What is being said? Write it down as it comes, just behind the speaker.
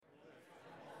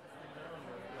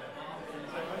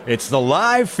It's the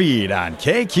live feed on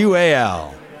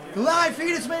KQAL. The live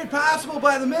feed is made possible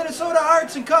by the Minnesota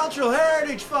Arts and Cultural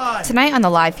Heritage Fund. Tonight on the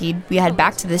live feed, we head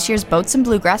back to this year's Boats and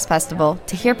Bluegrass Festival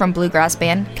to hear from bluegrass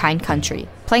band Kind Country.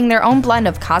 Playing their own blend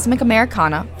of cosmic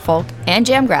Americana, folk, and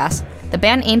jamgrass, the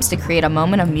band aims to create a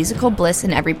moment of musical bliss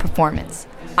in every performance.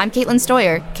 I'm Caitlin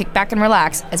Stoyer. Kick back and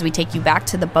relax as we take you back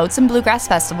to the Boats and Bluegrass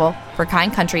Festival for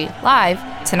Kind Country live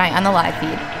tonight on the live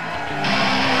feed.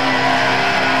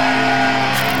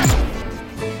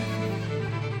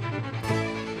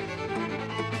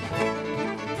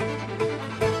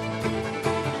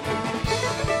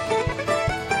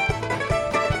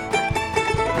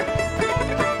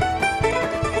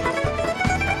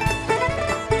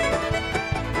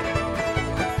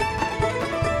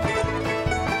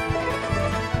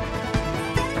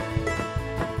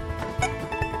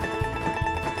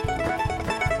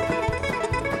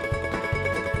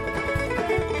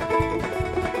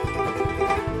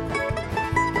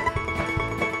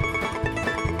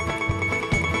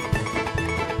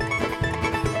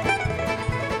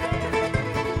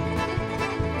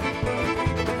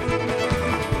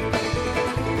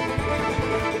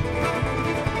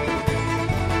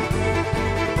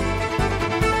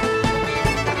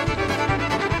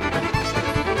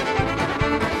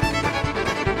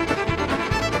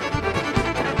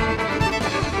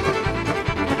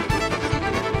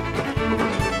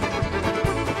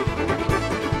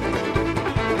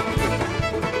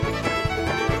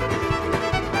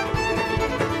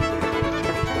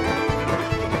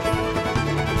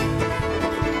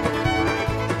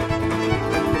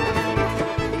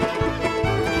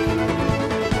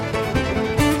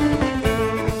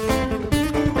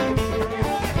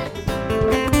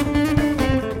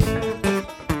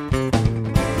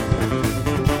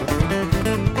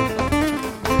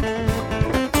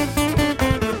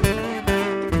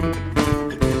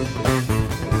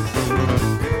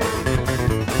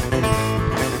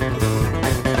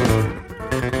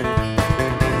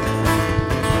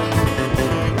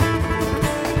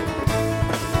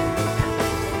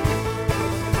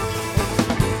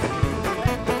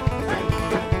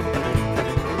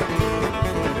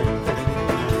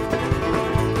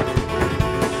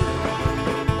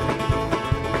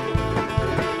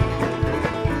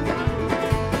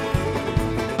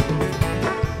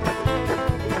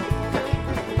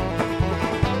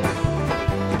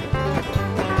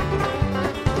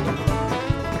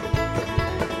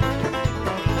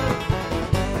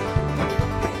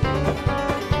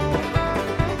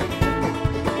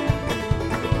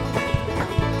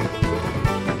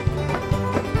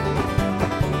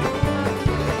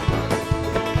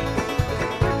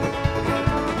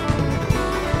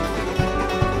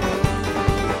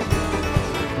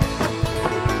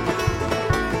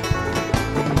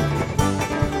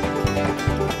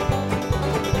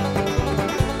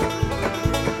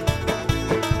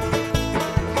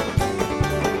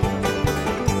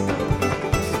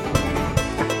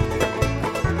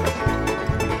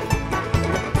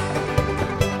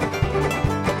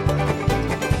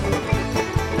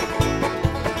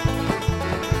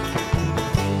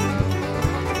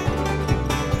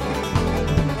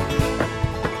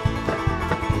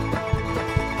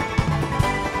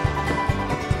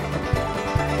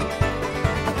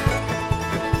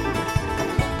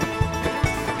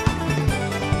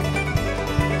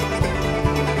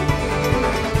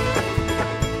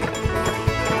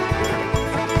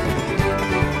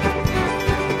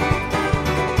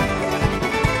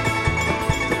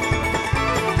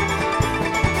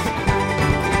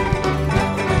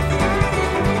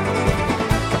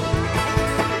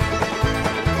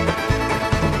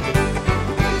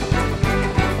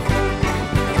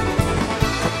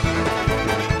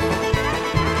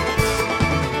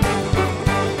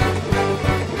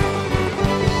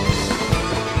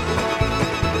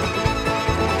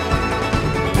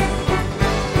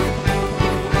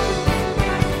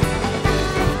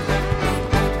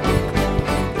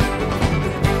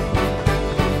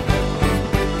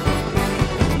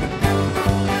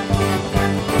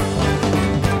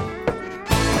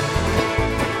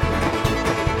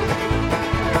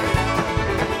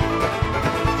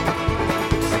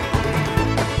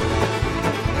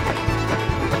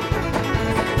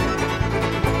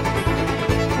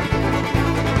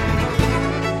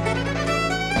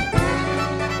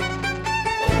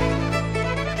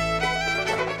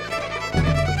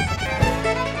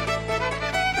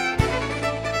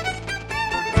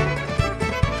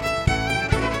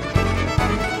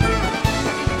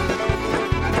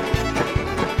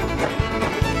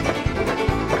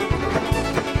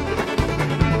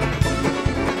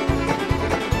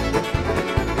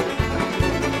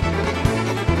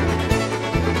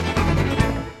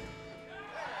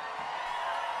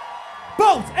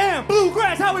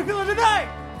 Bluegrass, how we feeling tonight?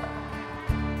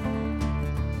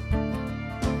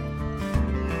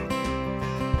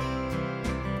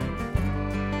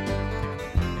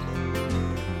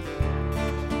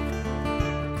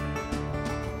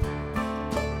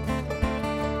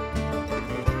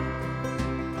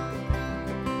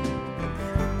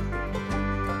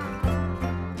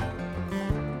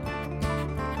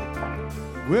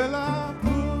 Well, I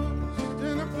pushed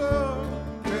and I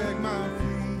plugged, dragged my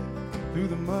feet through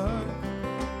the mud,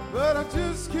 but I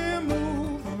just can't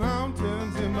move the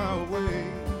mountains in my way,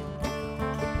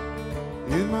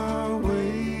 in my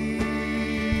way,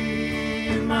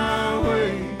 in my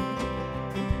way.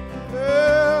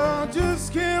 Yeah, I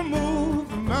just can't move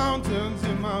the mountains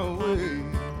in my way.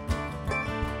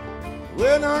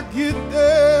 When I get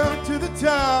there to the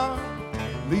top,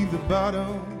 leave the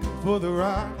bottom for the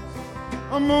rocks.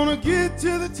 I'm gonna get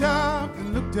to the top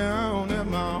and look down at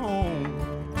my home,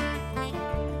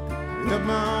 at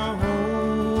my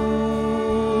home,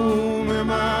 at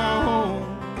my home.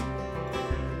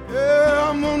 Yeah,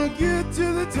 I'm gonna get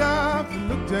to the top and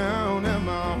look down at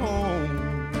my home.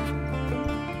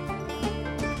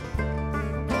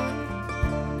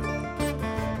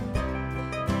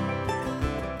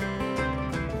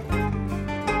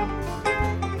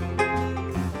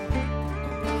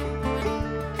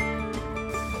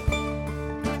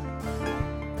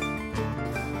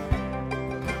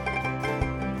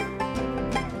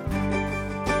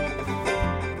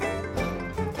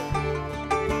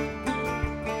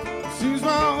 Seems my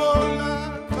whole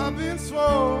life I've been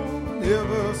sworn,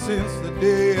 ever since the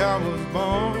day I was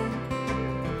born,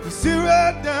 to sit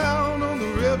right down on the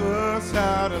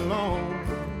riverside alone,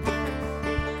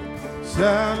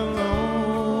 side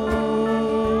alone,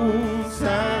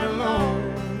 side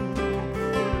alone.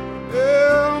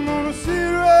 Yeah, I'm gonna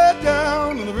sit right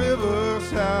down on the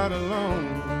riverside alone.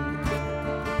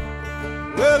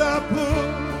 Well, I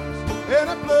pushed and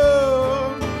I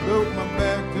plugged, broke my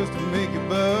back just to make it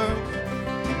buzz.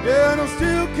 Yeah, and I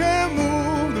still can't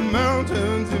move the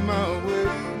mountains in my way,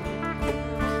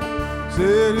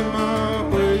 said in my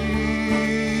way,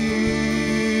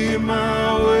 in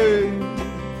my way.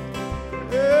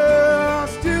 Yeah, I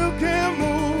still can't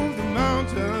move the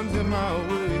mountains in my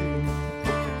way.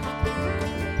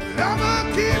 But I'ma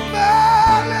keep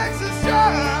my legs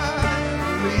aside,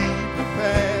 leave the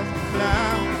past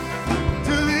behind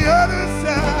to the other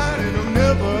side, and I'm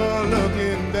never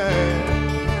looking back.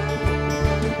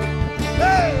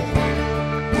 Hey!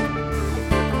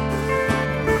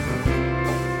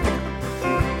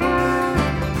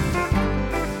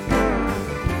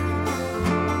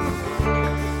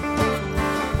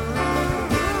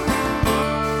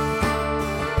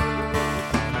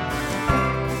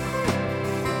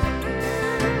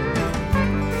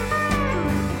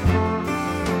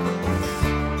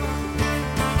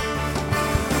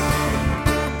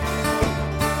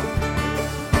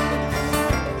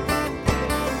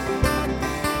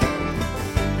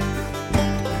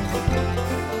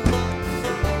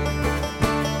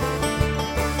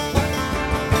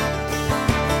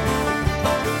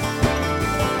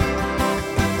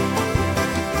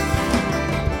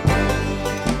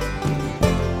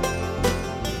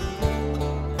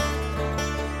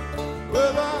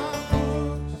 Well, I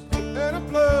pushed and I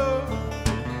plugged,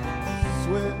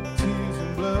 sweat, tears,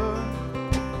 and blood.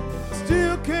 I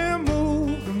still can't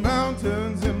move the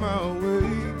mountains in my way,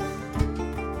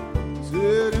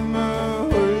 said in my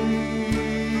way,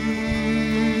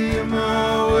 in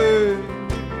my way.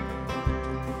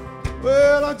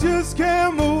 Well, I just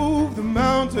can't move the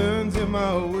mountains in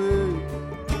my way,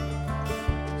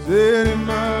 said in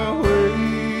my way,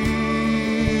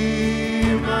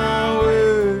 in my way.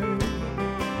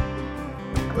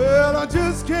 Well, I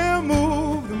just can't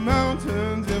move the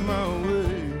mountains in my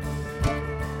way,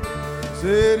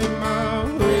 said in my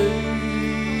way,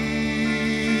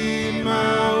 in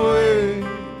my way.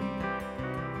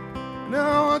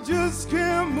 Now I just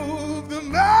can't move the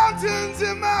mountains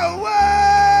in my way.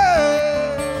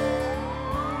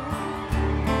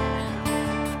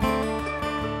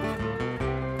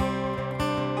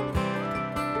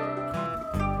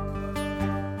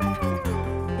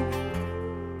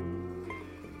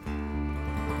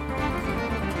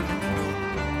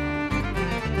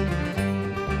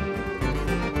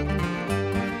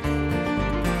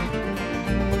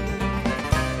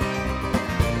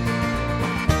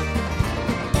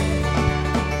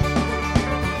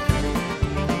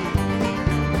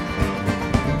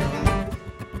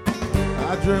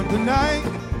 I dreamt the night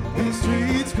in the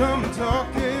streets come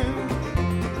talking,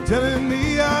 telling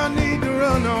me I need to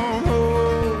run on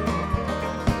home.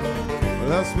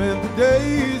 Well, I spent the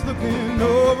days looking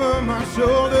over my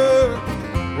shoulder,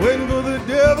 waiting for the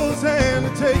devil's hand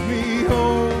to take me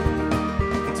home,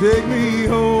 take me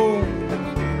home.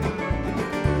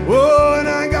 Oh, and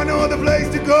I ain't got no other place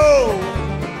to go.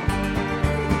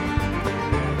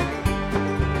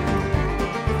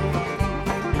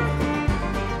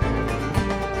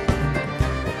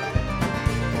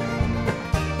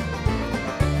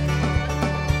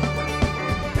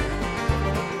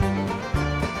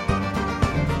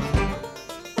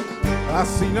 I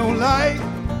see no light,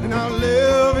 and I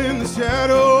live in the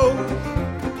shadow.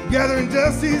 Gathering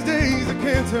dust these days, I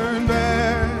can't turn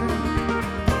back.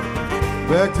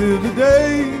 Back to the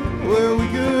day where we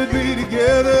could be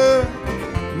together.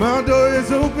 My door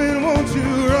is open, won't you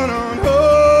run on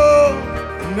home?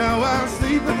 Now I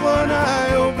sleep with one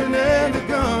eye open and a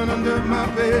gun under my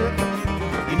bed.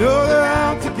 You know they're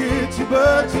out to get you,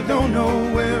 but you don't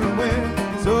know where and when.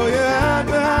 So you hide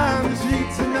behind the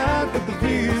sheets at night, but the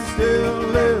fear still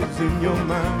lives in your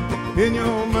mind, in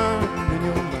your mind, in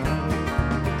your mind.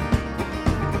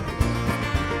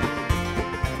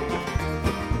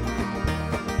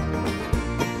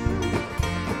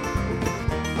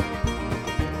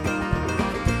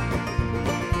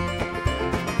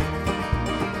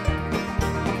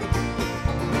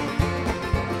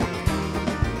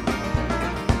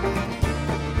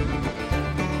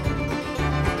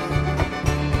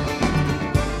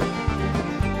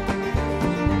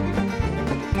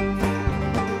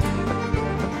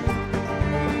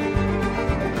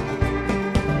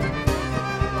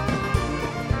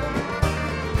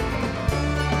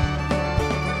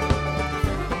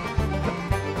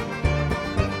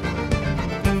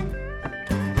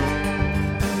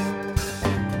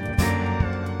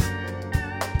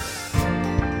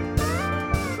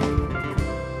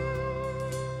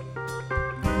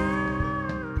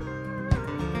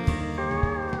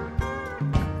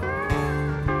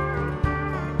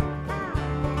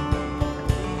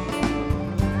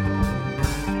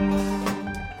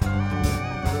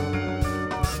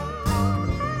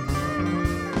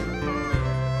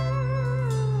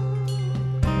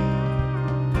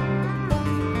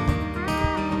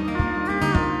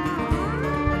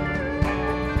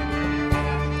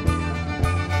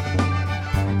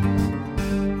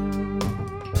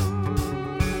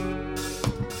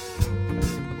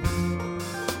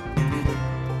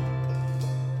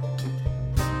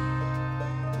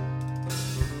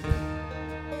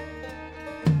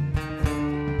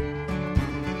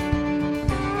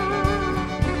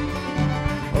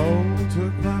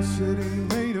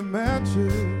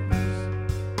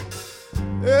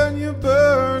 And you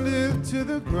burned it to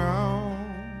the ground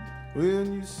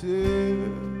when you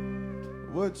said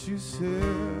what you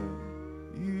said.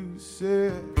 You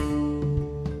said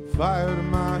fire to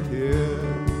my head.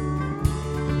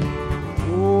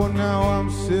 Oh, now I'm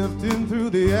sifting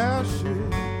through the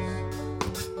ashes,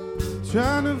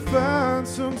 trying to find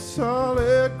some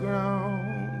solid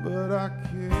ground, but I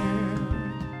can't.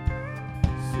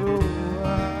 So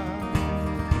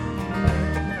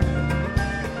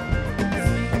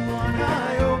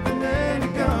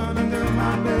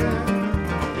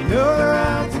you know they're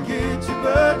out to get you,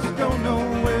 but you don't know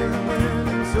where and when.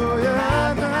 And so you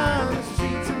hide behind the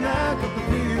sheets at night, but the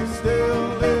fear still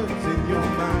lives in your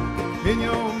mind, in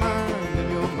your mind, in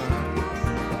your mind.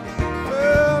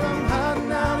 Well, I'm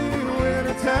hiding out in the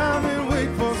wintertime and wait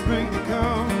for spring to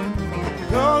come.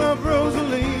 Call up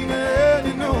Rosalina and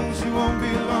you know she won't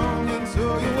be long. And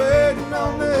so you're waiting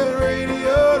on the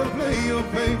radio to play your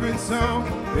favorite song.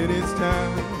 And it's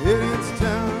time, and it's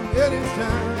time, and it's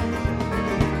time.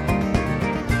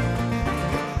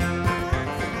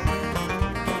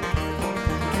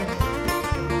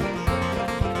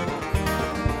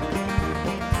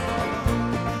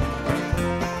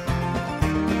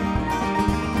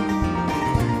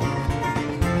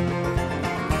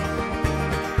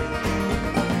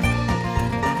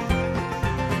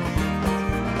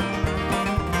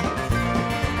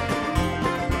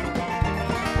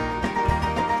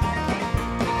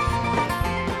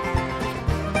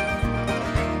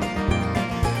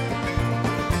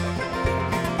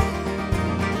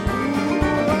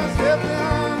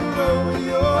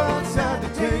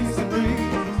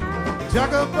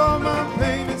 Jack up all my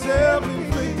pain and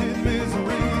self-inflicted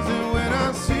miseries. And when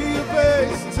I see your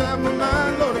face inside my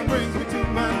mind, Lord, it brings me to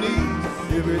my knees.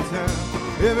 Every time,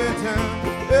 every time,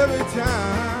 every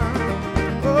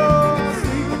time. Oh, I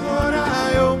sleep with one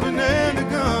eye open and a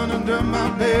gun under my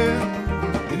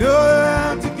bed. You know they're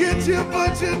out to get you,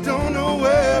 but you don't know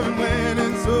where and when.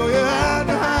 And so you hide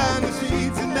behind the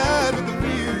sheets at night, but the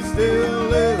fear still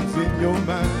lives in your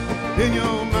mind, in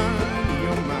your mind.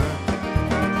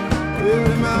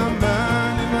 In my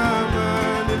mind, in my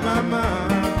mind, in my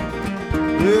mind.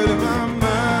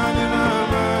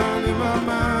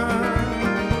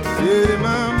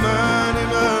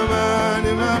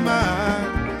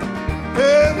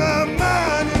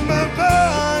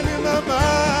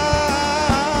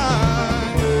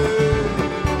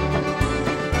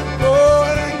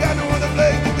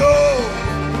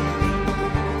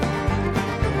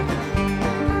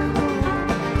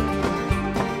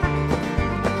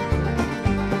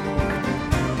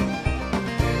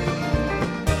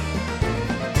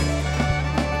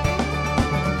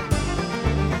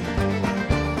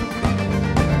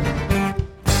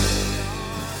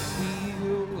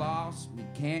 lost, we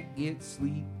can't get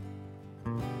sleep.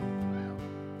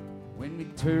 When we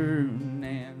turn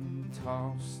and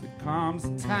toss, there comes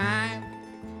a time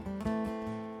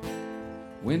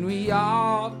when we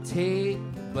all take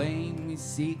the blame, we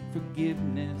seek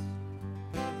forgiveness,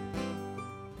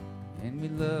 and we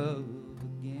love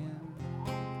again.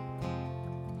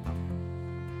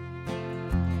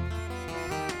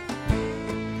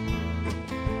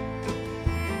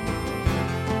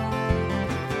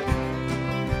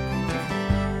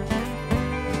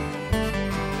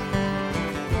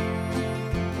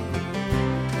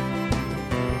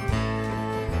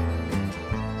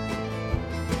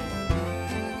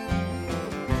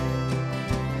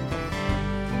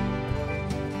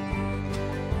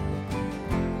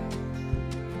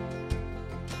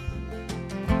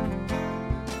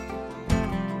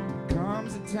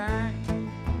 Time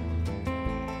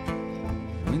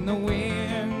when the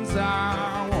winds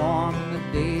are warm, the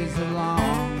days are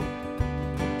long,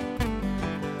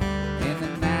 and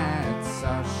the nights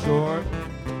are short.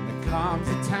 There comes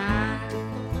a time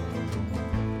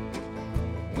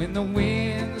when the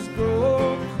winds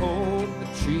grow cold, the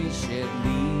trees shed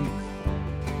leaves,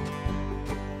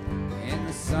 and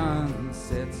the sun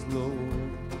sets low.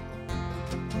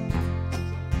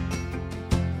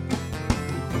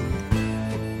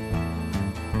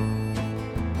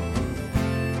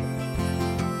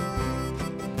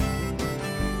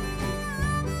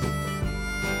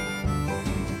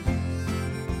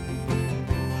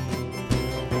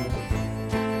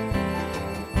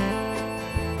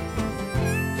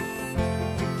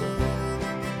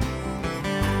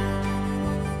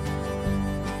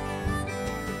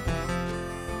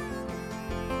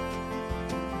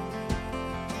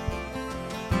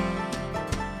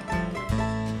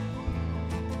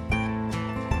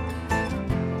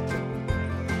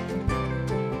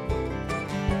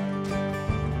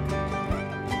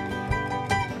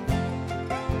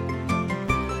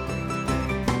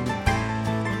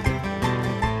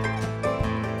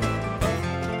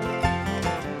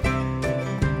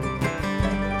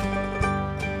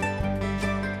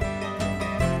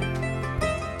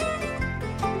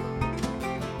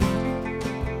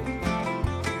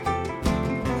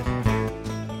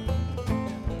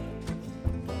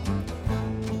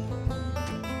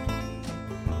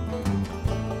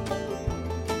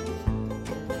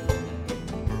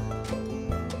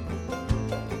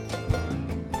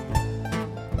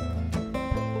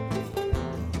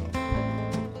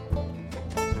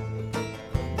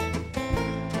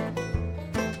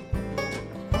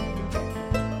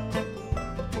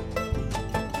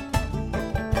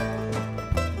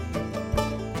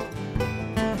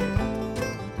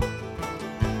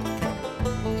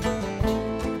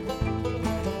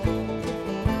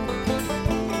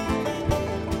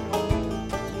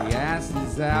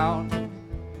 Out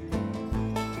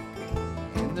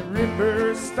and the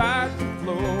rivers start to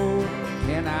flow,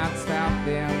 cannot stop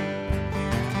them,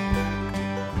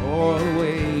 or the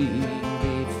way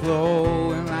they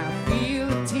flow, and I feel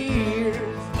the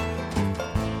tears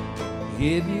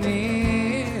hidden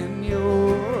in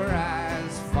your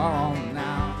eyes, falling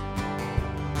out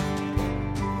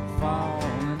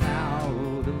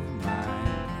of mine.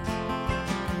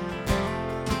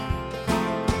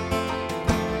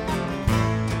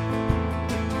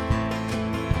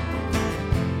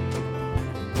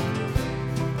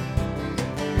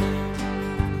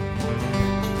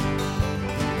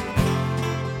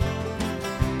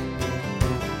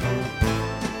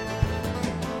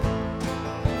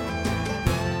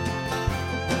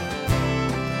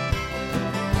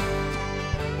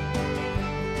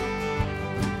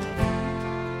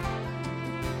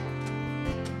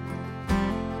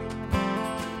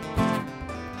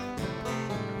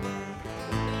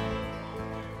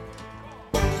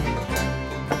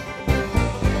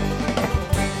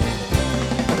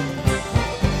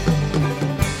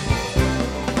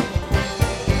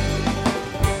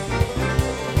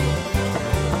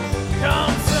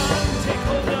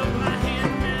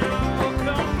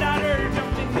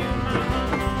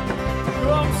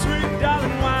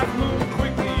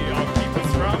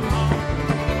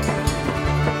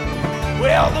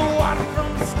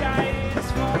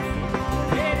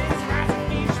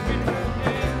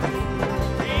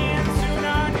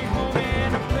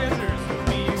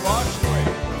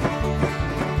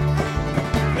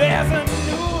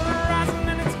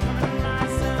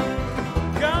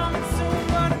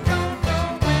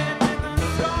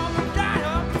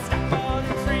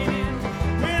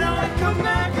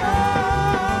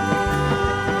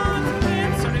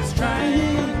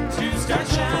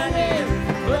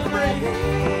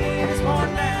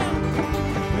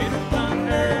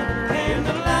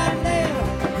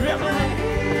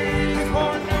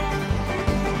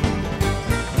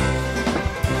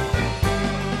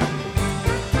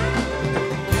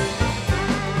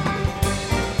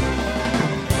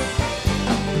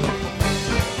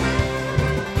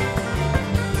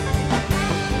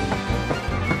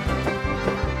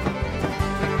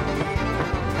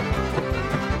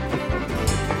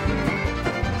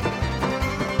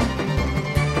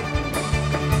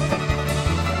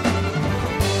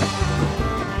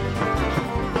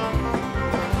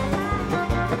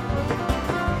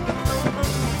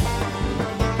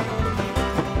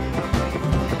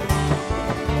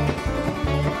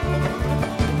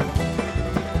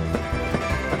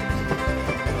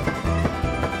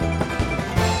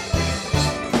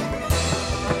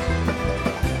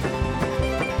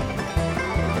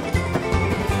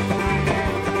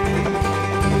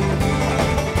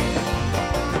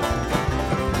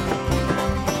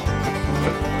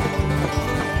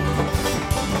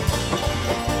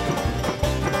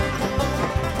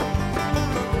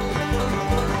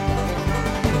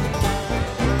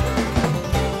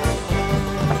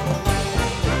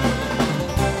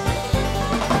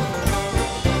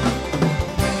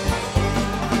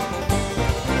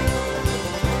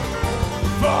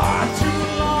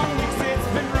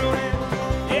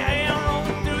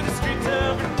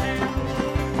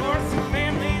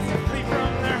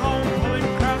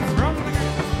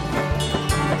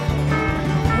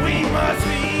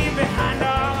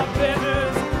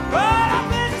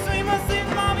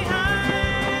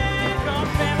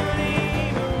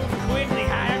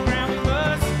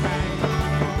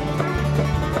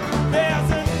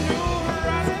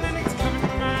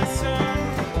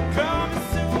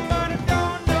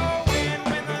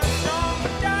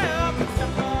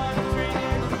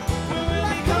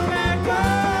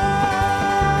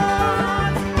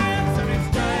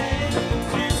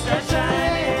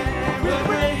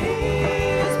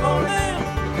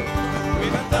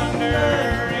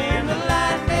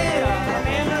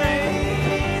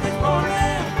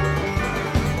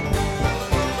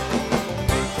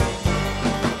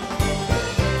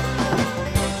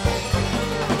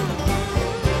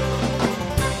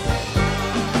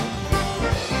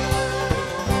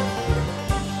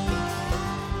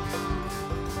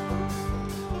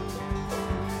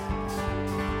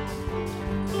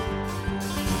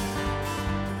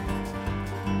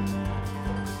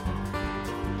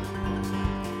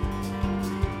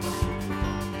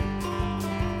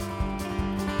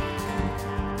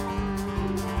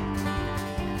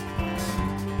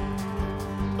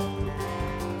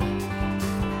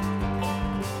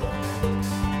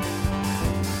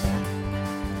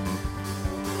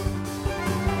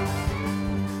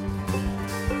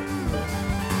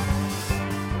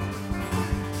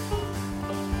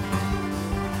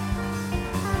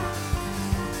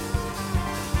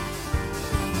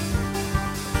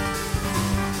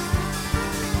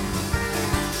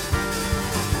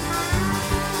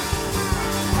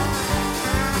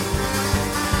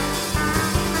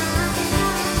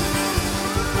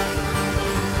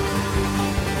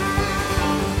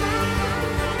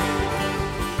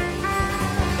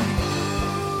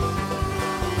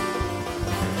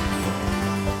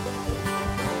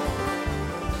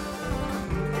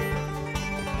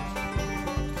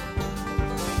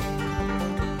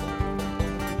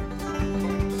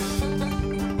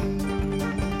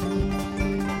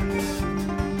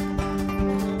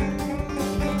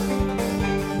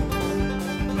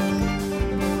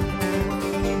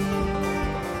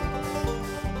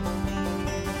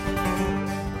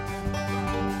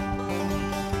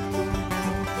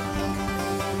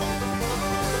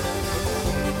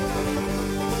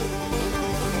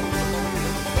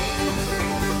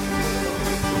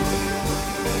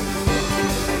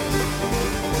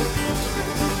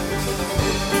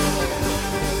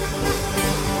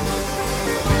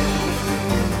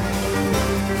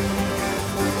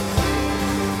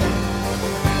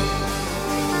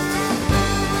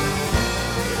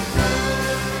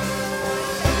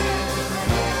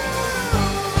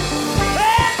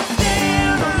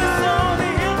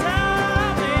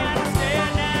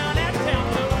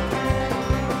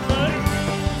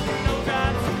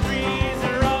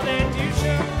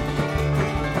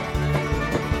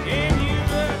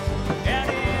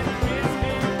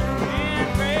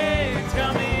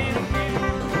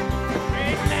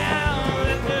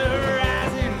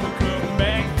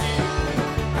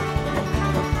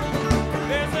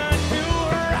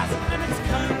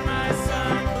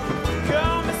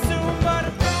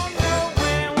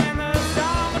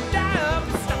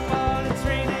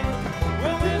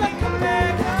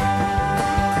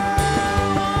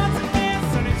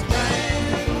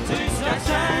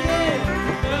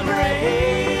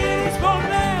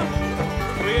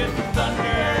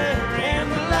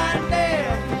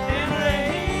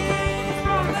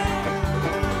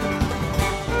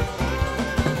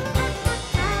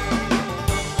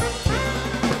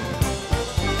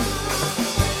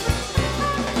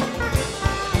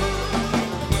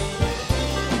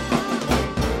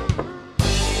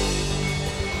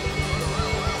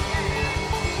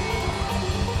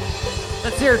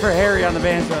 hear it for Harry on the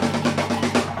banjo.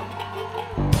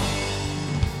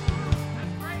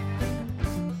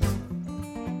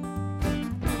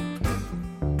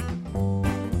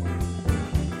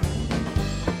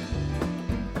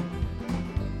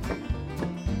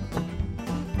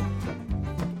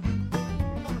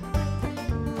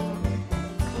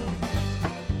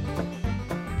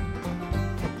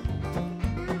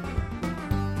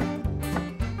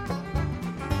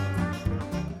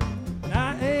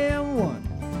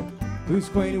 Who's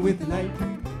acquainted with the night?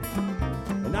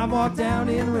 And I walk down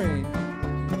in the rain,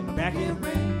 back in the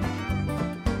rain.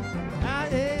 I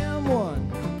am one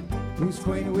who's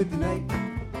acquainted with the night.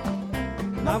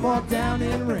 And I walk down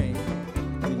in the rain,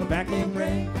 back in the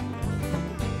rain.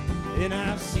 And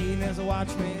I've seen as a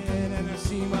watchman, and I've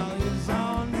seen while he's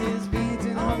on his beat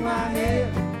and on my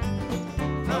head.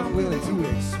 I'm willing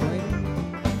to explain.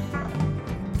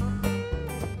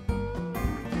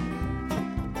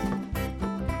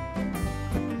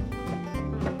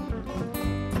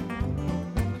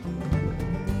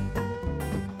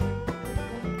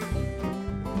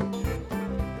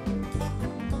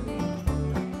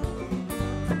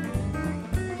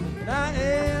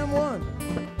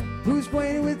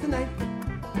 Acquainted with the night,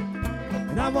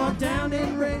 and I walk down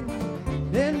in the rain,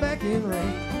 then back in the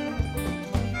rain.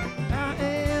 I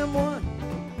am one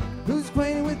who's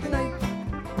acquainted with the night,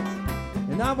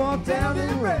 and I walk down in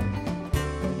the rain,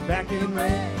 back in the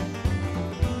rain.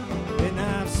 And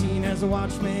I've seen as a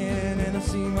watchman, and I've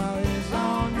seen while he's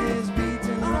on his beat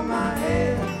and on my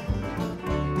head.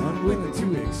 I'm willing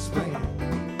to explain.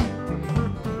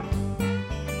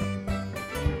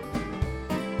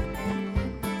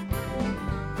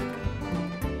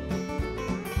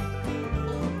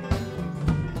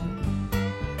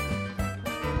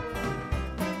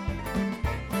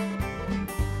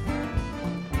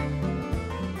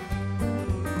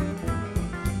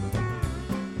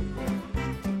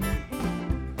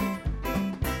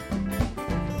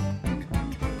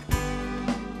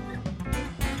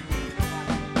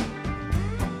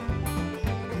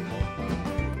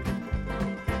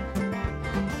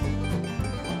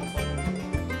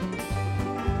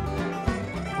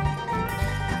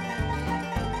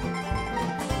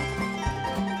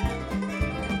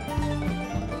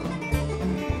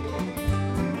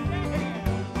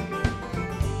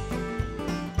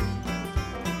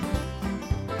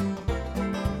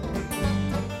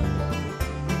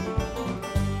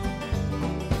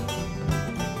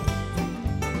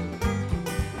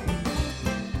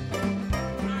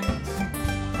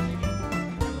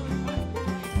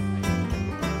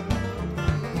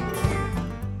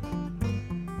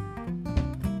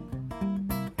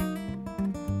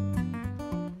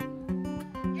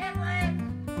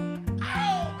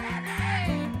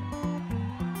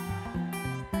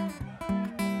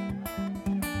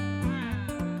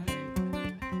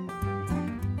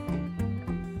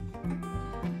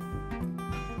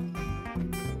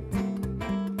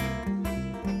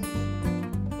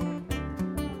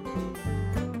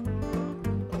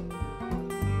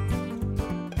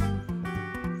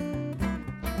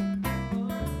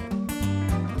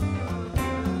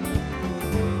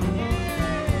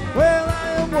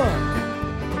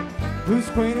 Who's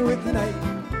acquainted with the night,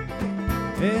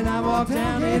 and I walk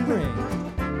down in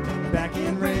rain, back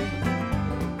in rain.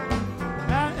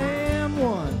 I am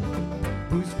one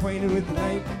who's acquainted with the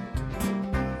night,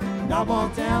 and I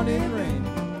walk down in rain,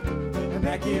 and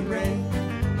back in rain.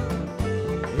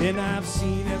 And I've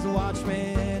seen as a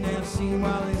watchman, and I've seen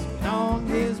while he's on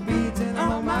his beat and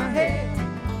on my head.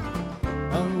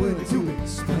 I'm willing to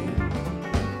explain.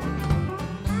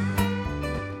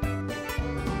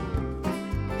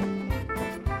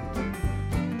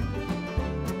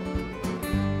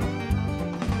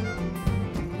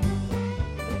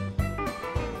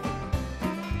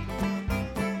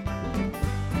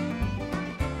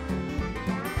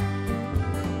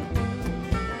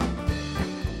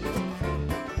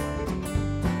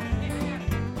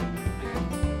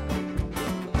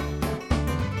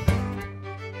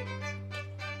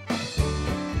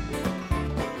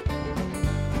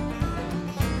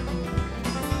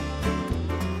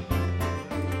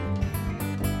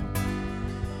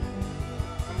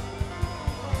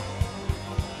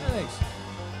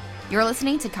 You're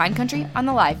listening to Kind Country on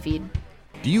the live feed.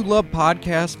 Do you love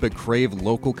podcasts but crave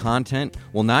local content?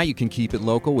 Well, now you can keep it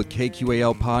local with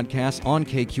KQAL Podcasts on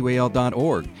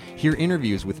KQAL.org. Hear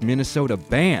interviews with Minnesota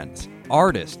bands,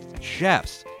 artists,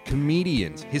 chefs,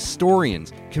 comedians,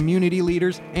 historians, community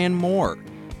leaders, and more.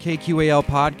 KQAL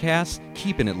Podcasts,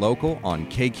 keeping it local on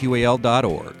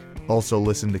KQAL.org. Also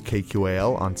listen to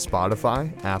KQAL on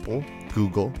Spotify, Apple,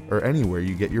 Google, or anywhere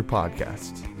you get your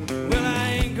podcasts. Well, I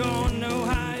ain't going no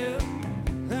higher.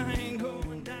 I ain't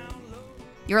going down low.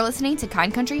 You're listening to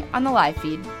Kind Country on the live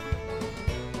feed.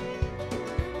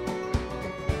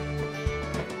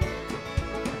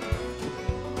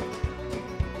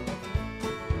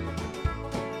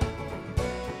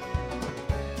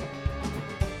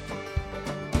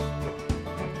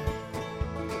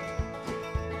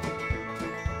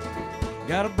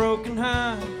 Got a broken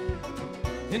heart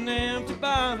in an empty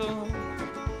bottle.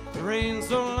 The rain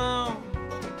so long,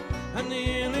 I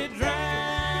nearly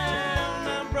drowned.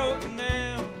 I'm broken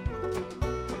down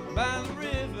by the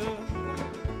river,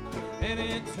 and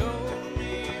it told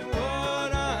me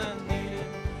what I needed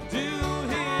to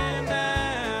hear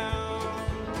now.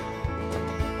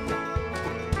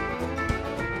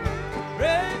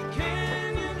 Red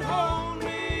Canyon, hold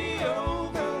me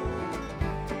over.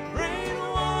 Rain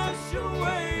wash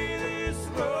away this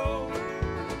road.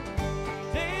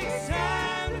 Takes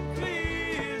time to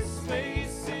clear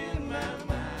space in my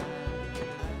mind.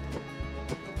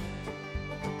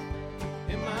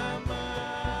 In my mind.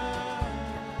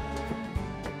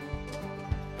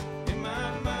 In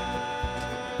my mind.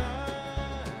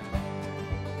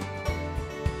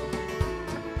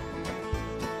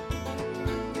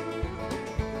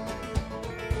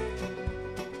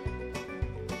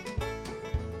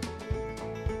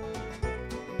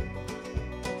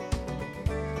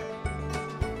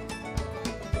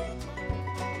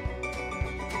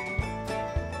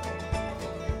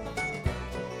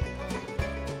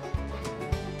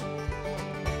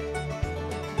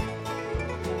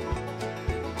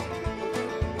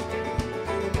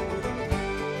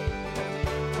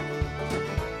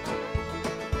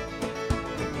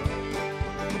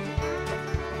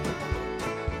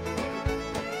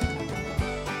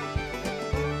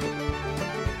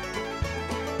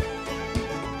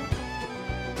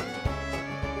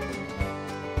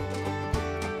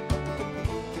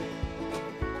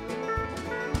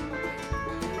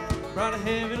 Brought a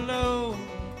heavy load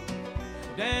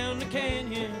down the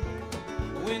canyon.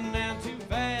 Went down too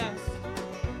fast.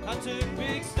 I took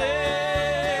big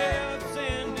steps,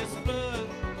 and this blood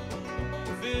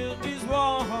filled these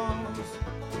walls.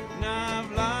 Now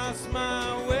I've lost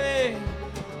my way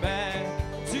back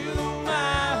to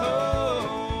my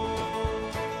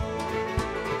home.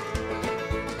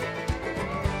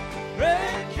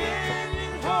 Red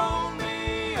Canyon, hold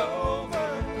me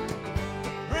over.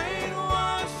 Rain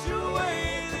wash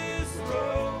away this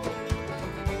road.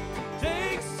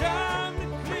 Takes time to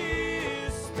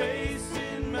clear space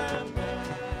in my mind.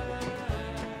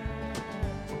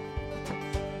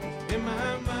 In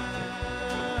my mind.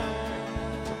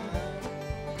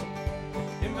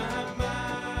 In my mind.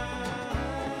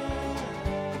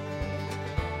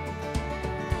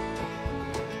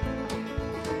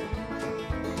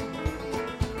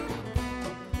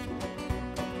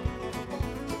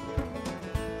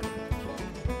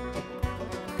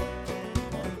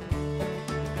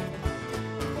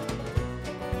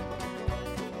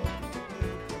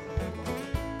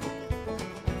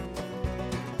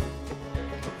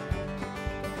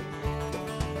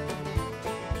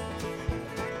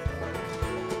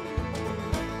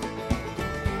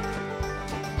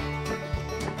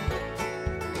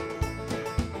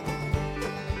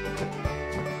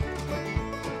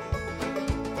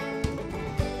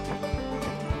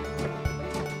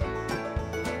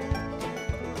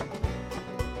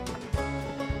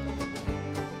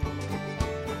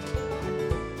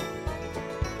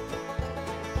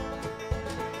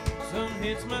 Sun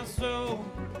hits my soul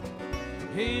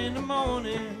in the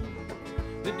morning.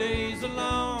 The days are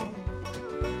long,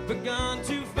 but gone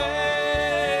too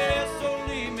fast. So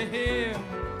leave me here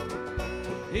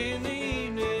in the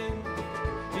evening.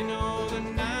 You know the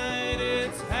night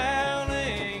it's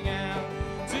howling out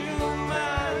to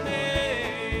my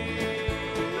name.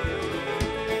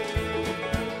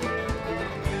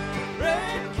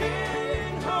 Red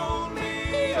Canyon, hold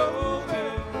me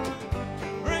over.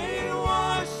 Rain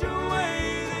wash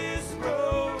away this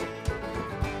road.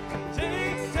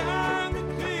 Takes time to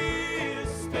clear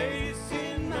space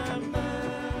in my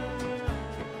mind.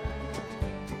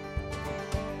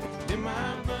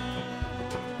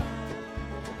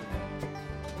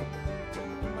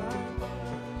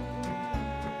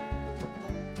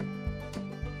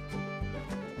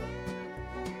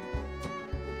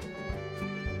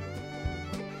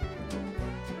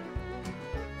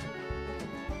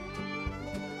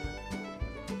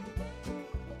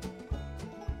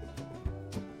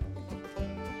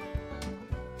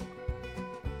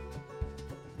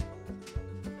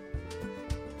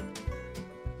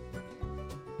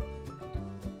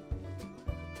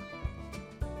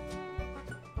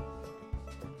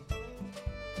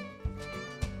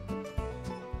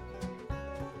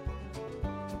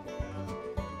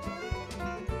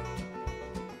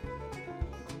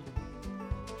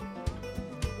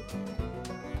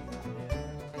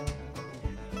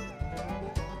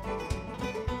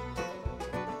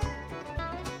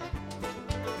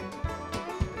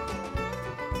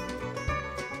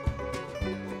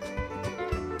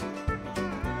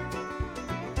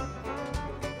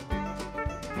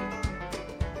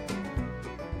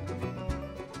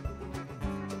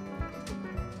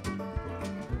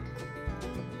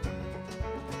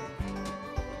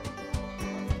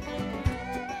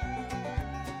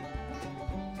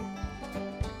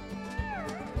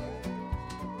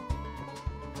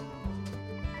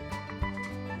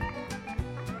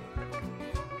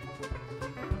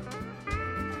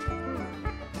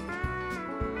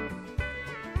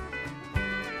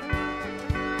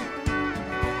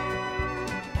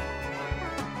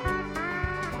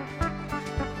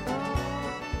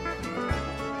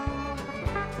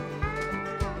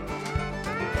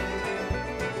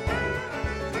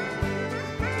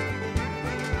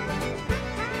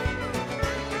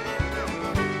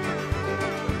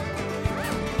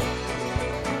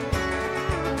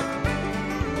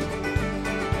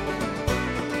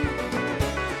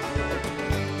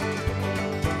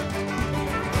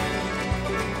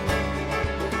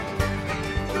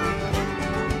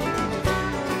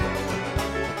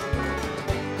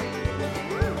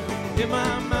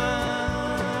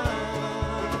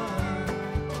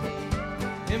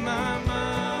 in my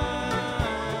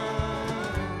mind,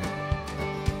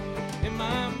 in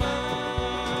my mind.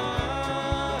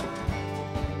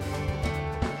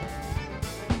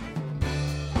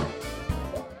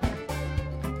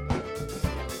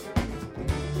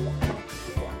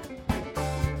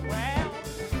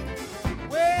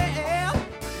 Well,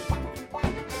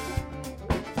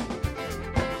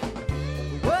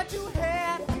 what you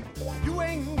had, you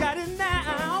ain't got it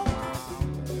now.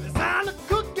 It's time to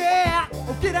cook it,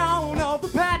 or get on off the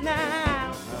pot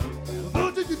now.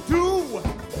 What did you do?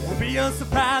 Will be a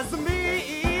surprise to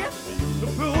me. The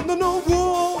building no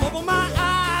wool over my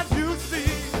eyes, you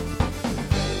see.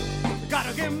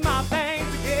 Gotta get my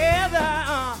things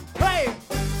together. Hey,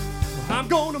 I'm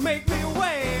gonna make me a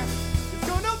way. It's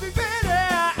gonna be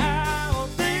better.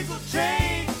 Things will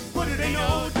change, but it ain't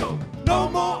no joke. No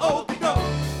more okey doke.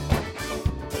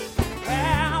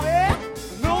 Well, yeah,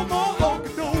 no more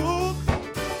okey doke.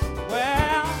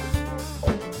 Well,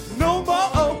 no more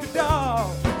okey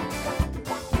doke.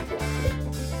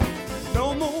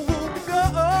 No more okey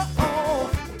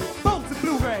doke. Boats and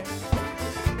Bluegrass.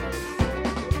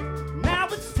 Now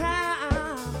it's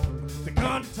time to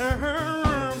come to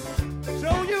terms.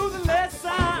 Show you the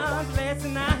lesson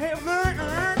I have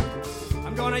learned.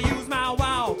 I'm gonna use my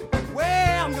walk.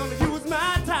 Well, I'm gonna use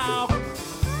my talk.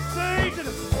 Say to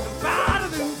the bottom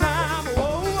of the time.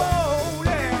 Oh, oh,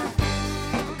 yeah.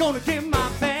 Gonna get my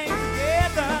things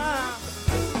together.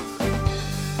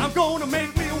 I'm gonna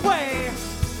make me a way.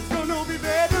 It's gonna be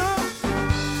better.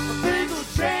 Things will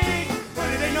change, but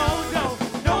it ain't no joke.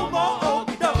 No more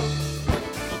okey doke.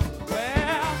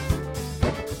 Well,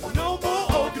 no more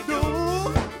okey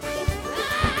doke.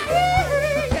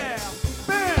 Yeah,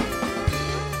 man.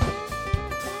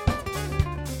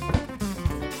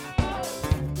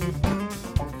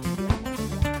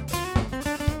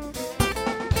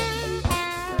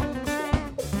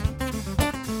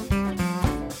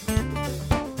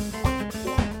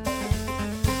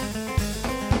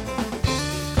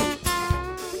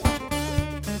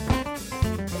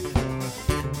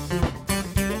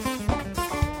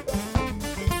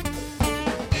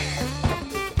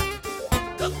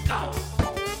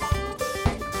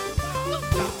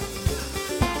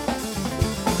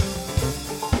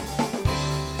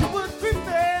 You was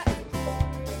creeping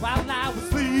while I was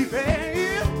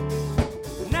sleeping.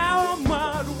 Now I'm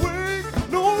wide awake.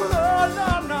 No, no, no,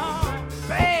 no.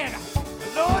 Bang,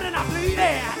 Lord, and I'm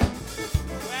bleeding.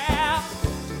 Well,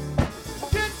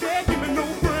 just can't give me no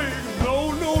break. No,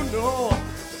 no, no.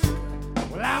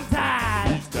 Well, I'm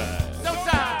tired. So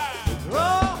tired.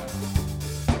 Oh,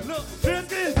 look, just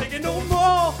can't take it no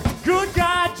more. Good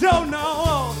God, Joe,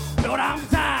 no. Lord, I'm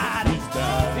tired. He's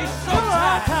so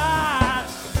tired.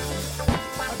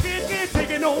 I just can't take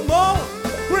it no more.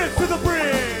 Bridge to the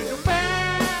bridge.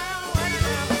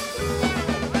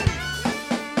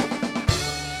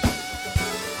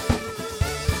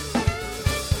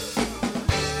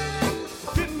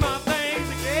 Getting my things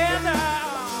together.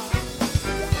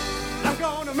 I'm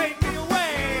gonna make me a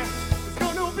way. It's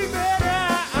gonna be better.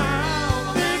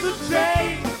 Things will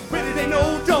change, but it ain't no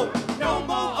joke. No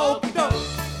more okey doke.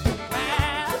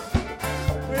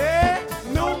 Yeah,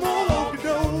 no more okey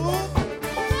doke.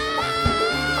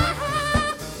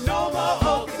 No more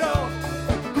okey doke.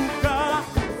 Good God,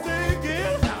 sing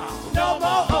it. No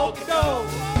more okey doke.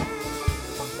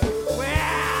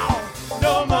 Wow,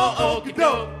 no more okey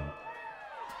doke.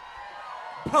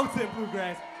 Boats and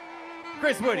Bluegrass.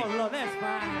 Chris Woody. Oh, Lord, that's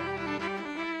fine.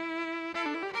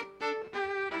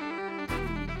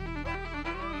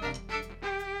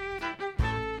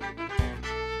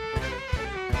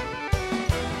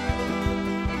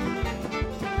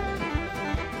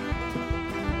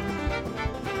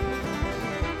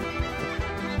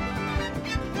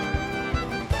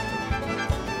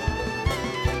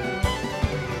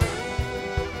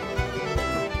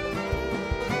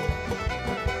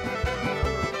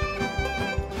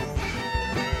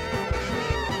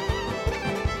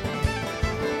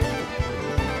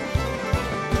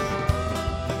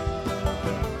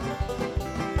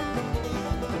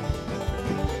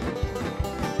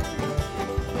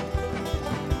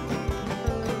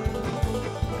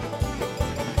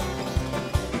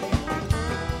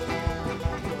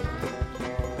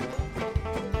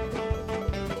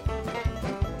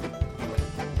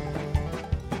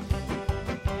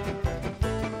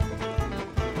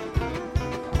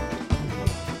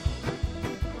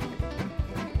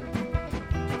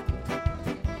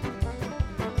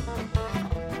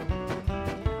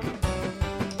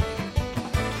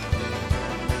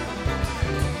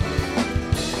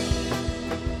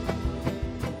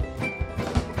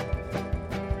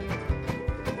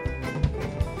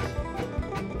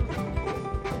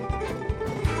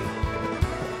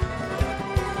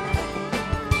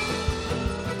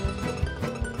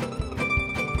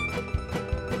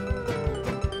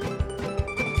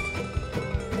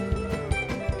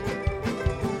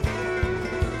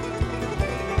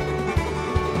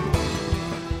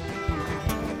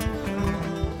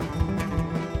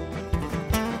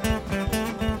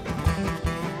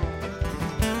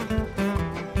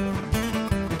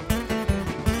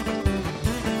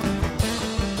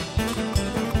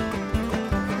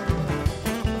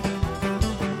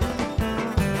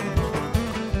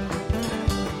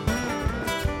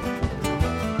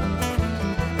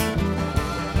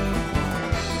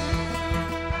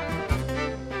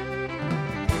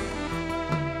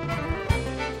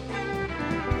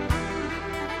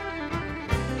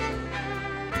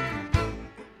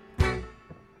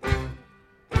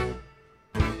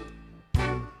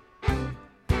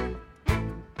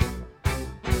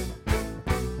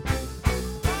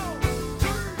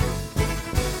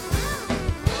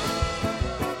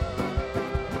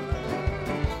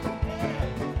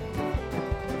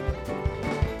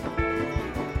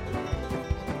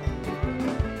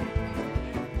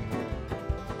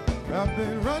 I've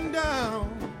been run down,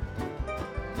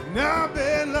 and I've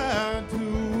been lied to.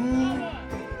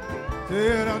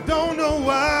 Said I don't know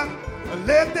why I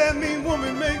let that mean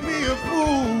woman make me a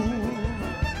fool.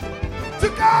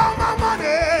 Took all my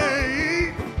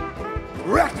money,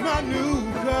 wrecked my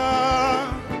new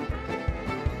car.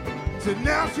 Said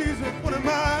now she's with one of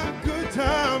my good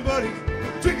time buddies,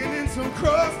 drinking in some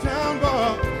crosstown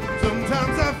bar.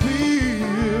 Sometimes I feel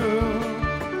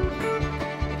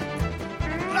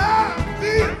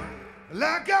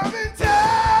like I've been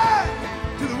tied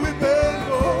to the whipping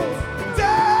post,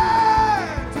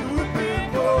 tied to the whipping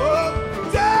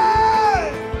post,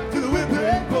 tied to the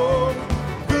whipping post.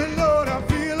 Good Lord, I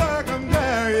feel like I'm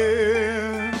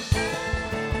dying.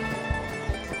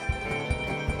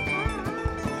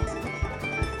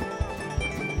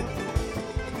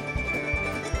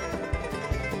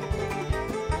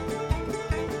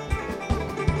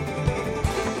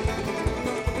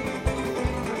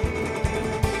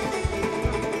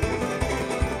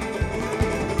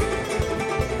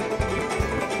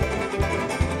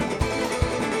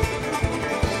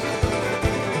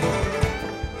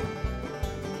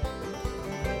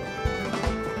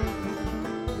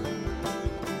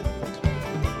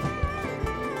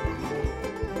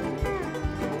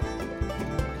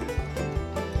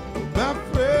 My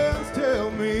friends tell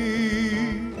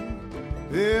me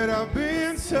that I've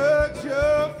been such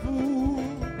a fool.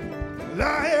 Well,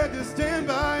 I had to stand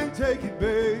by and take it,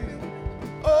 babe.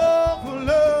 Oh, for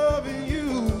loving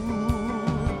you.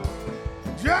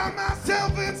 Drown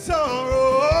myself in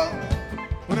sorrow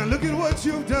when I look at what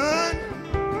you've done.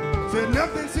 Said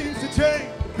nothing seems to change,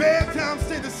 bad times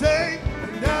stay the same,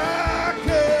 and I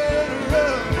can't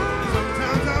run.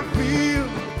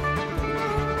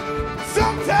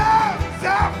 Sometimes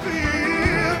I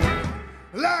feel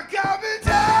like I've been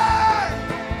tied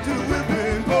to the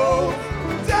whipping post,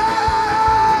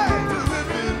 tied to the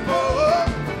whipping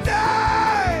post,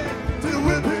 tied to the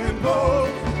whipping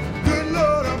post. Good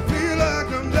Lord, I feel like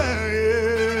I'm dying.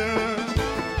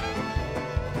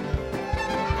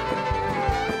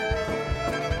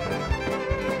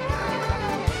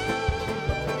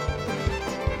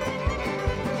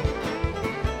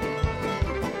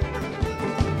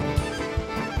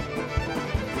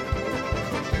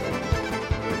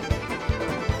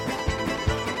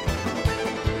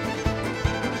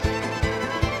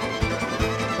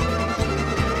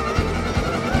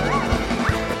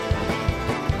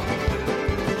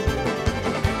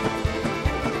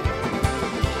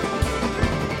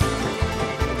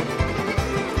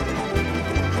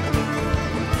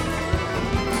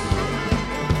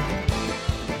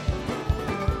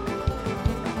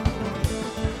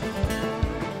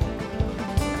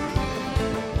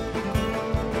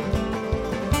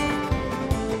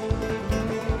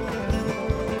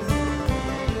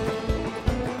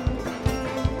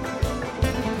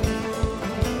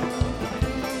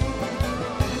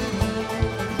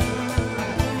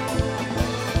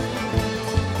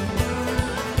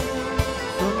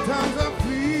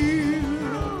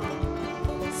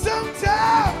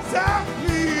 Sometimes I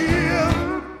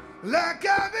feel like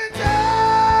I've been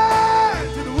tied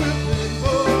to the whipping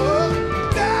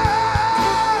post,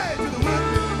 tied to the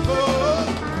whipping post,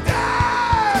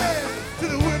 tied to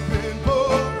the whipping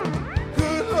post.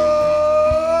 Good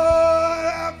Lord,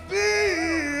 I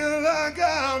feel like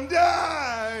I'm dying.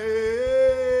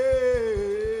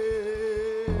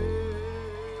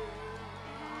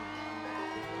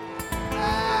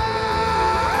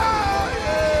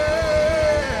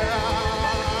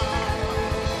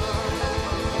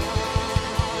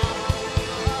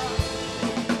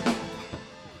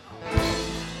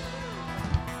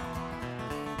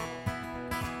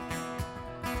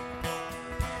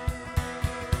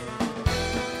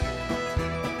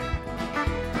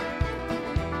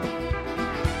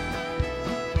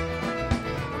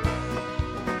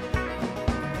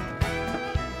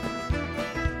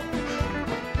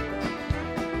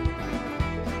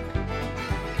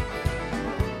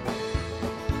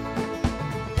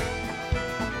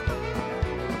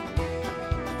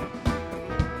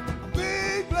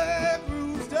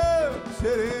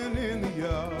 Sitting in the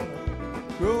yard,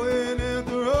 growing at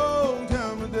the wrong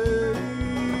time of day.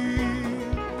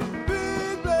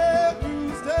 Big black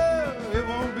rooster, it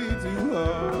won't be too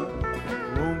hard,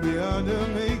 won't be hard to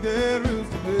make that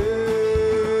rooster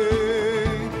play.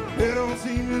 There don't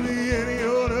seem to be any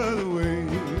other way.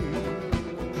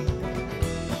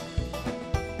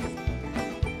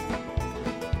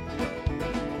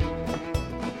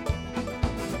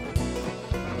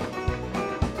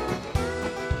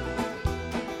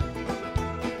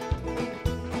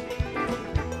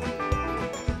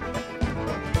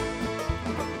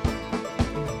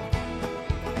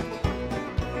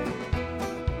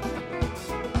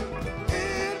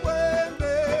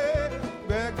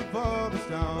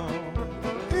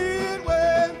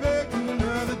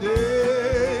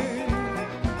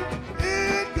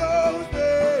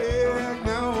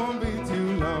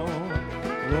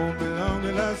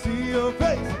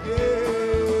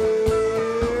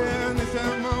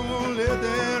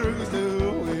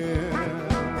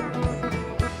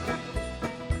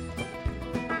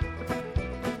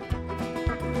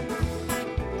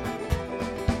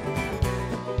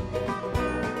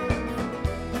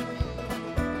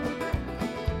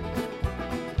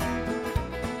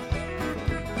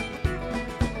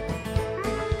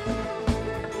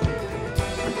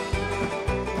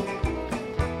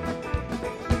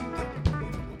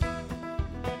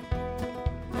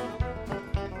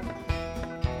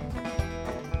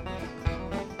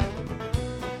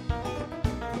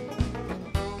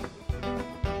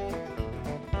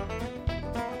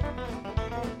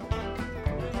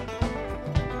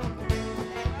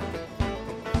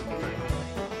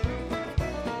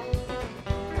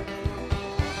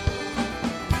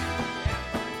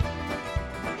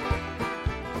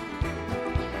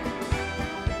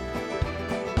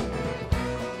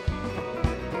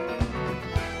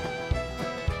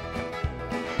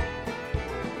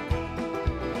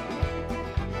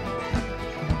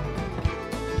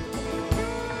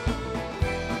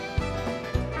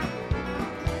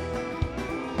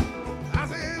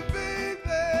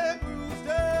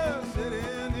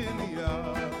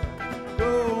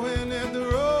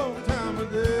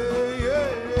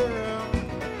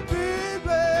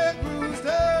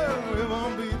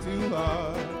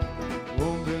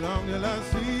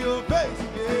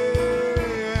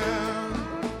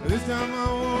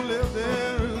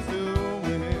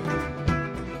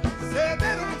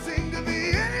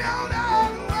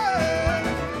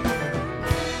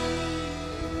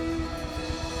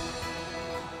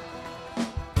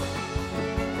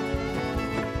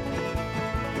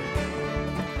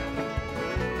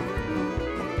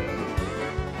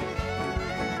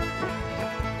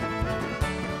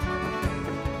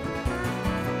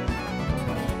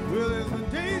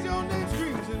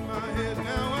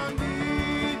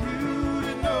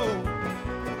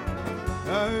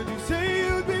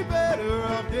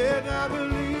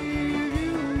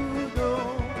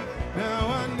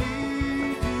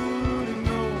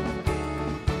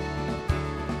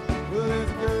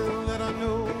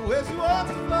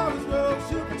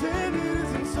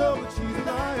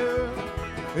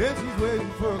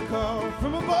 waiting for a call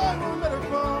from a boy who won't let her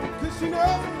fall, 'cause she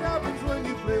knows what happens when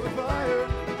you play with fire.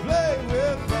 Play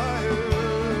with fire.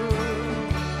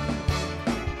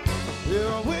 There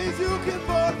are ways you can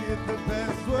forget the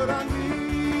past, what I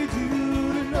need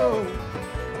you to know.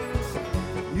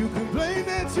 You complain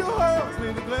that your heart's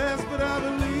made of glass, but I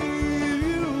believe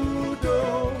you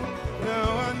don't. Now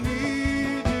I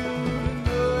need you to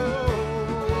know.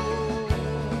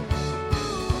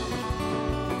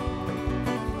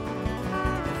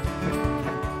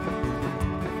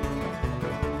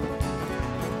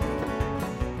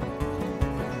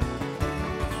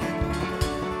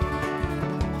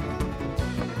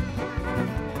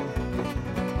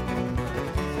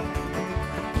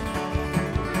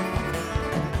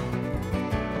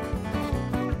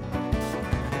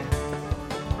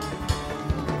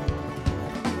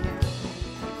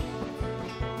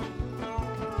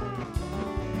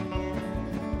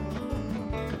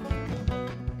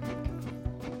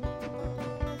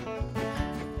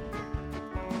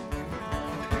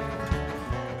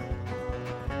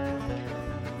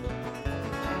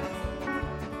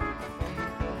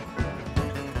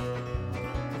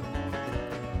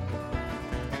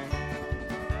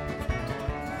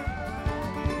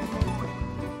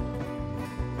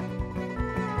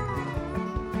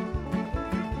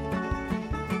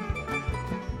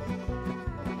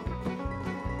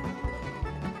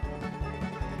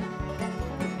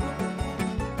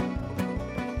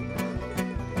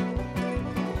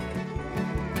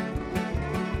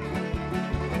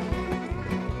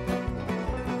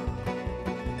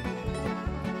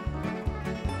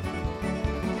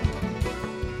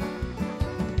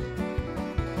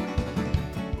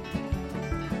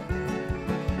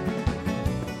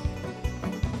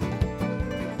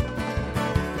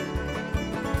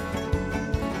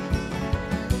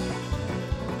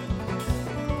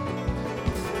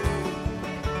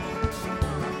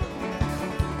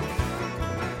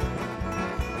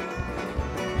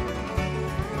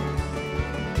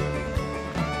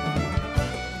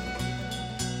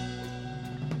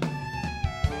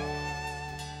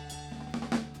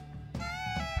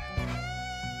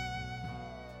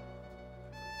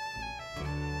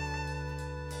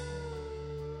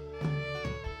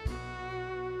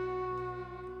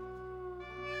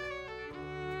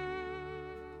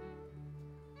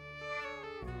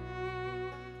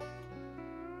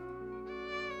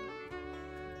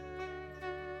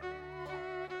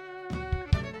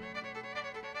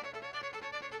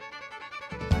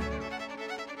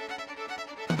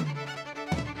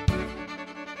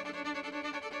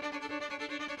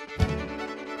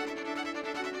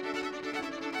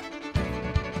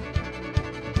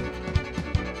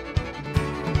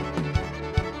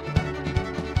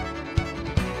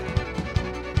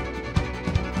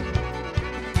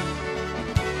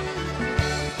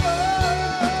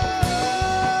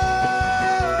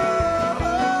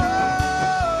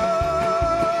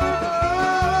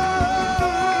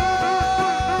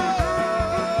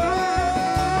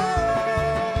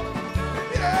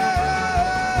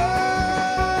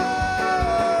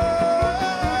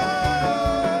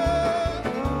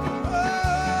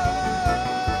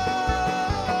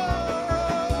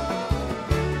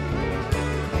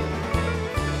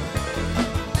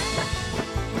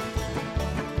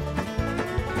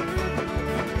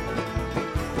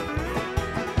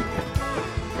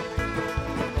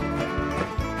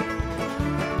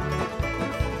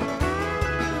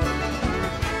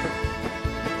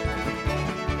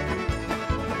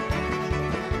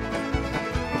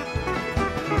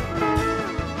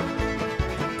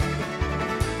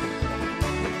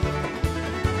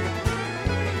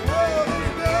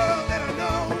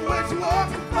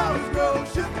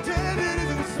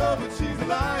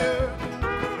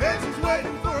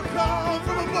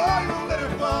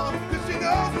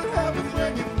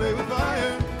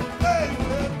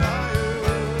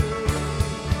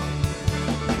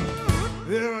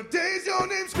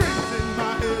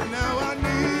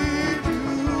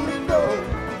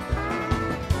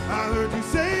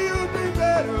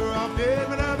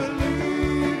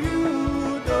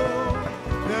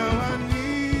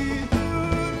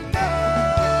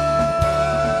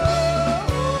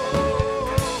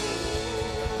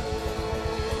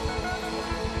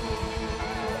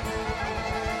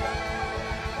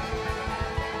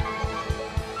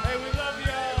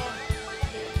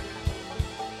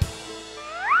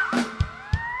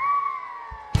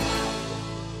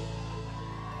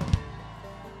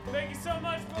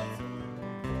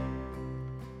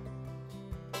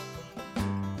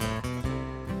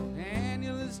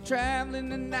 Traveling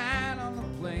tonight on the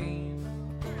plane,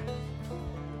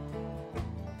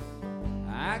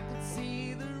 I could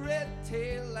see the red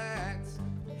tail light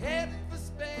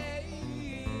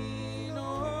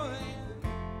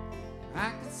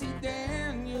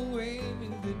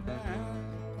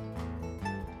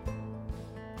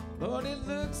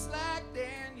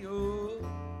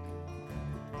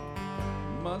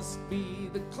must be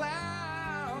the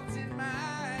clouds in my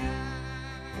eyes.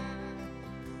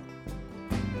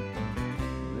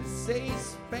 They say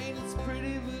Spain is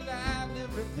pretty, but I've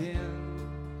never been.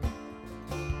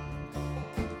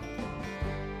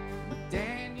 But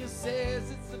Daniel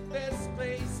says it's the best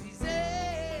place he's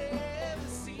ever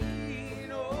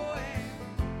seen. Oh,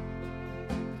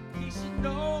 and he should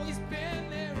know he's been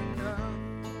there enough.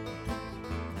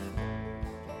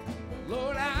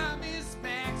 Lord, I miss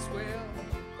Maxwell.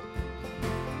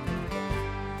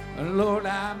 Lord,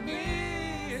 I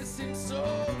miss him so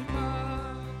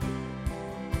much.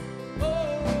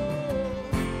 Oh,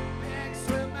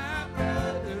 Maxwell, my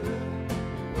brother,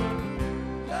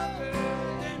 younger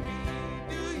than me.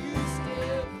 Do you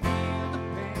still feel the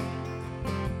pain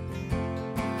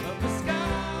of the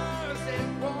scars that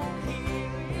won't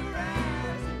heal your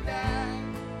eyes and die?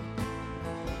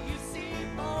 You see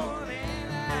more than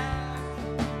I.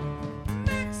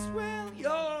 Maxwell,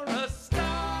 you're a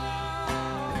star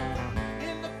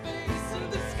in the face of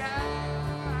the sky.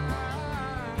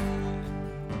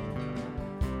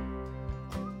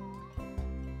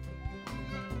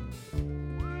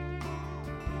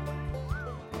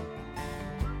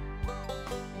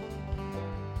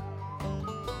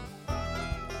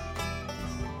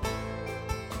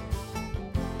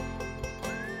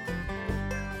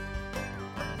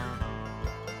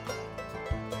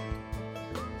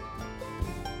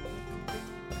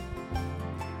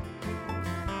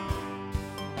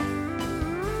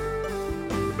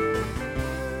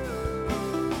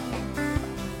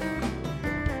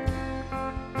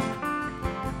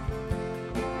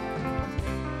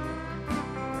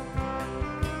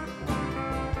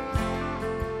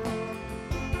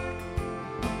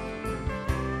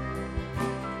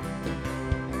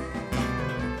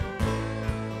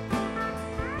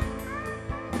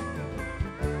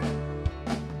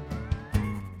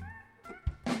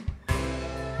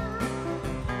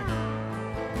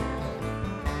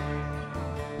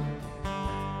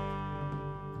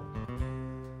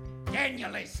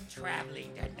 Daniel is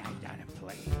traveling tonight on a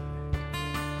plane.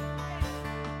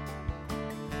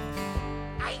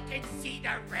 I can see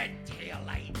the red tail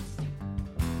lights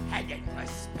headed for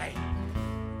Spain.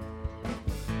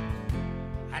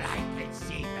 And I can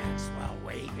see Maxwell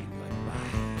waving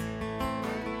goodbye.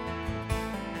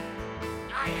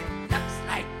 It looks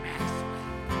like Maxwell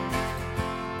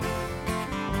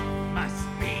must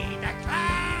be the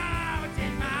clouds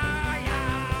in my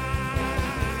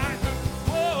eyes.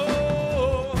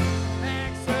 Whoa,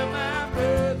 Maxwell, my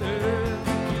brother,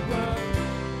 you are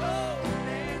older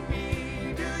than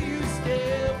me. Do you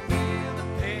still feel the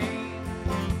pain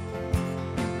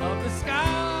of the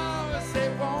scars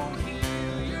that won't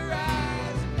heal your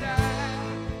eyes and die?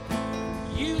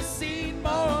 You've seen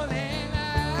more than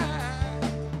I.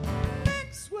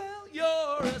 Maxwell,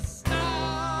 you're a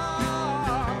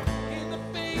star in the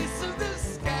face of the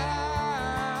sky.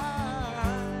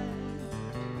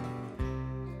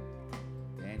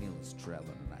 Daniel is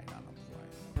traveling tonight on a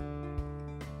plane.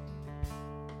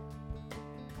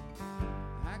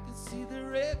 I can see the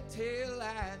red tail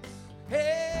lights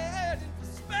heading for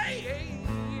Spain.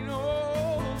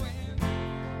 Oh, and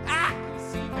I can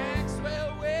see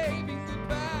Maxwell waving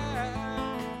goodbye.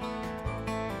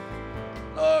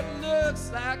 Lord,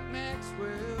 looks like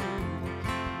Maxwell.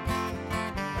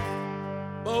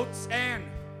 Boats and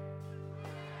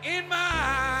in my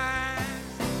eyes.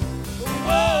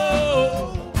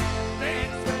 Whoa,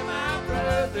 Maxwell, my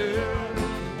brother,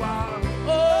 you are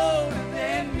older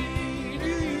than me. Do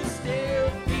you still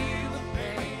feel the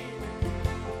pain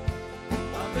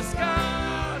of the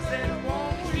scars that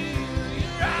won't heal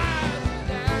your eyes and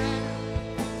die?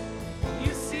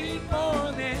 You see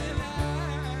more than I.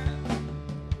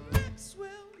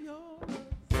 Maxwell, you're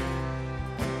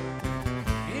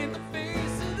in the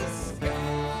face of the sky.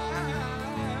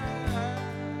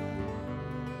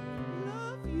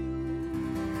 Love you.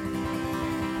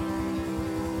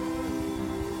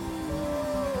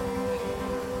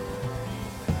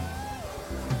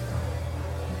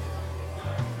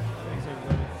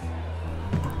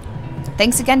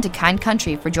 Thanks again to Kind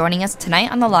Country for joining us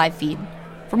tonight on the live feed.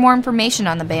 For more information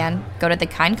on the band, go to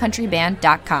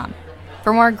thekindcountryband.com.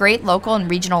 For more great local and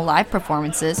regional live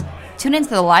performances, tune into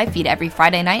the live feed every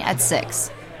Friday night at 6,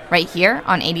 right here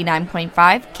on 89.5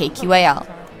 KQAL.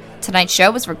 Tonight's show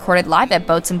was recorded live at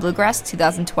Boats and Bluegrass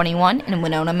 2021 in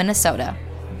Winona, Minnesota.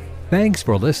 Thanks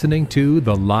for listening to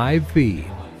The Live Feed.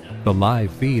 The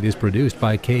live feed is produced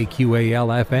by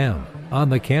KQAL-FM on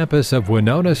the campus of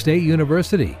Winona State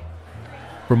University.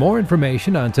 For more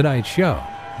information on tonight's show,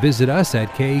 visit us at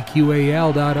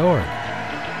kqal.org.